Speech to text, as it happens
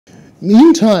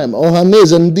Meantime,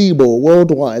 Ohanaeze Ndigbo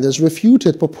worldwide has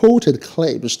refuted purported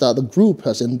claims that the group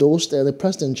has endorsed any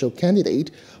presidential candidate,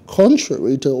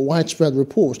 contrary to widespread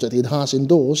reports that it has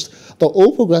endorsed the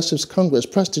All Progressives Congress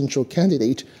presidential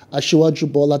candidate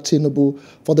Asiwaju Bola Tinubu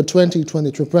for the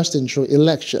 2023 presidential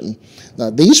election.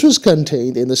 Now, this was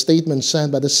contained in the statement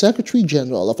signed by the Secretary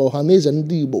General of Ohanaeze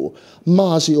Ndigbo,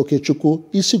 Mazi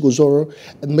Okechukwu Isiguzoro,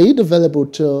 and made available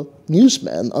to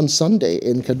newsmen on Sunday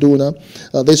in Kaduna.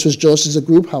 This was just as the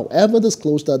group, however,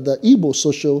 disclosed that the Igbo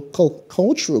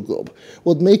social-cultural group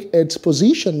would make its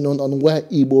position known on where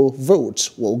Igbo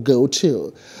votes will go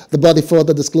to. The body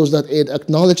further disclosed that it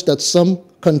acknowledged that some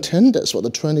contenders for the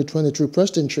 2023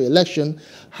 presidential election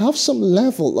have some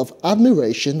level of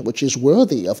admiration which is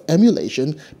worthy of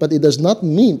emulation, but it does not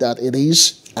mean that it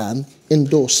is an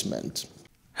endorsement.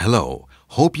 Hello.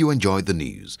 Hope you enjoyed the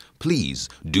news. Please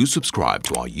do subscribe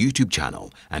to our YouTube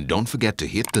channel and don't forget to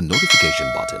hit the notification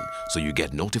button so you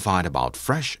get notified about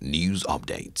fresh news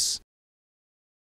updates.